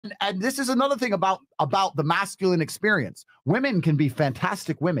And this is another thing about the masculine experience. Women can be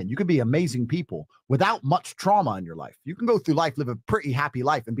fantastic women. You can be amazing people without much trauma in your life. You can go through life, live a pretty happy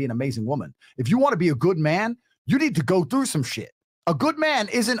life, and be an amazing woman. If you want to be a good man, you need to go through some shit. A good man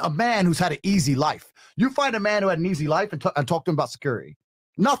isn't a man who's had an easy life. You find a man who had an easy life and talk to him about security.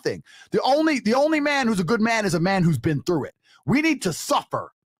 Nothing. The only man who's a good man is a man who's been through it. We need to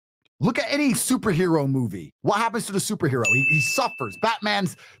suffer. Look at any superhero movie. What happens to the superhero? He suffers.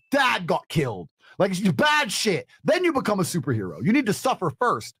 Batman's dad got killed. Like, it's bad shit. Then you become a superhero. You need to suffer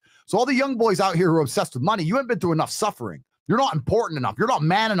first. So all the young boys out here who are obsessed with money, you haven't been through enough suffering. You're not important enough. You're not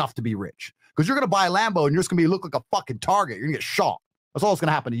man enough to be rich. Because you're going to buy a Lambo and you're just going to look like a fucking target. You're going to get shot. That's all that's going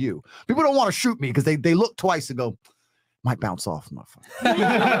to happen to you. People don't want to shoot me because they look twice and go, might bounce off,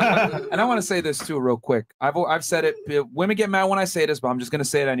 motherfucker. And I want to say this too, real quick. I've said it. Women get mad when I say this, but I'm just gonna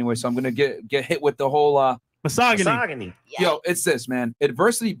say it anyway. So I'm gonna get hit with the whole misogyny. Yo, it's this, man.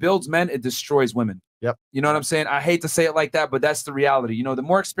 Adversity builds men. It destroys women. Yep. You know what I'm saying? I hate to say it like that, but that's the reality. You know, the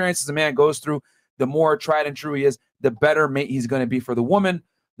more experiences a man goes through, the more tried and true he is, the better mate he's gonna be for the woman.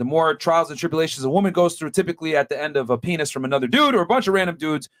 The more trials and tribulations a woman goes through, typically at the end of a penis from another dude or a bunch of random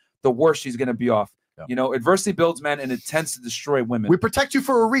dudes, the worse she's gonna be off. You know, adversity builds men and it tends to destroy women. We protect you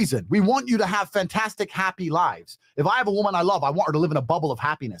for a reason. We want you to have fantastic, happy lives. If I have a woman I love, I want her to live in a bubble of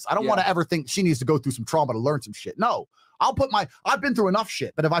happiness. I don't want to ever think she needs to go through some trauma to learn some shit. No, I've been through enough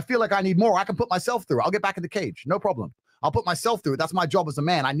shit, but if I feel like I need more, I can put myself through it. I'll get back in the cage. No problem. I'll put myself through it. That's my job as a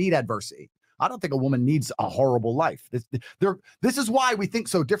man. I need adversity. I don't think a woman needs a horrible life. This is why we think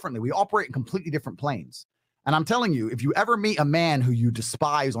so differently. We operate in completely different planes. And I'm telling you, if you ever meet a man who you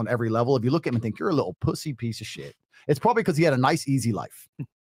despise on every level, if you look at him and think you're a little pussy piece of shit, it's probably because he had a nice, easy life.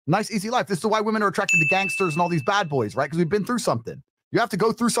 Nice, easy life. This is why women are attracted to gangsters and all these bad boys, right? Because we've been through something. You have to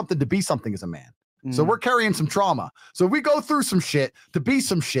go through something to be something as a man. So we're carrying some trauma. So we go through some shit to be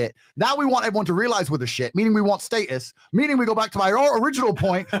some shit. Now we want everyone to realize we're the shit, meaning we want status, meaning we go back to my original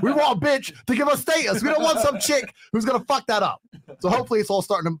point. We want a bitch to give us status. We don't want some chick who's going to fuck that up. So hopefully it's all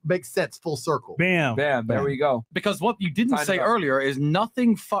starting to make sense full circle. Bam. Bam. There we go. Because what you didn't say earlier is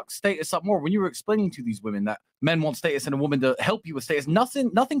nothing fucks status up more. When you were explaining to these women that men want status and a woman to help you with status, nothing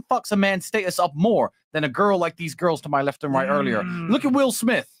fucks a man's status up more than a girl like these girls to my left and right earlier. Look at Will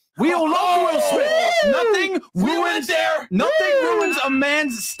Smith. We all love Will Smith. Nothing ruins a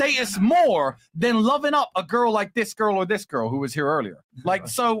man's status more than loving up a girl like this girl or this girl who was here earlier. Like,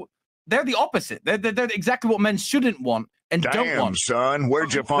 so they're the opposite. They're exactly what men shouldn't want and don't want. Son,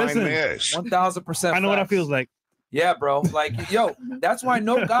 where'd you find this? 1000%. I know what it feels like. Yeah, bro. Like, yo, that's why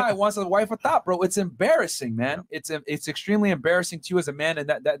no guy wants a wife a thought, bro. It's embarrassing, man. It's extremely embarrassing to you as a man, and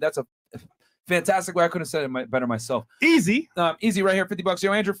that's a fantastic way. I couldn't have said it better myself. Easy. Easy right here, $50.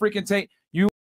 Yo, Andrew freaking Tate, you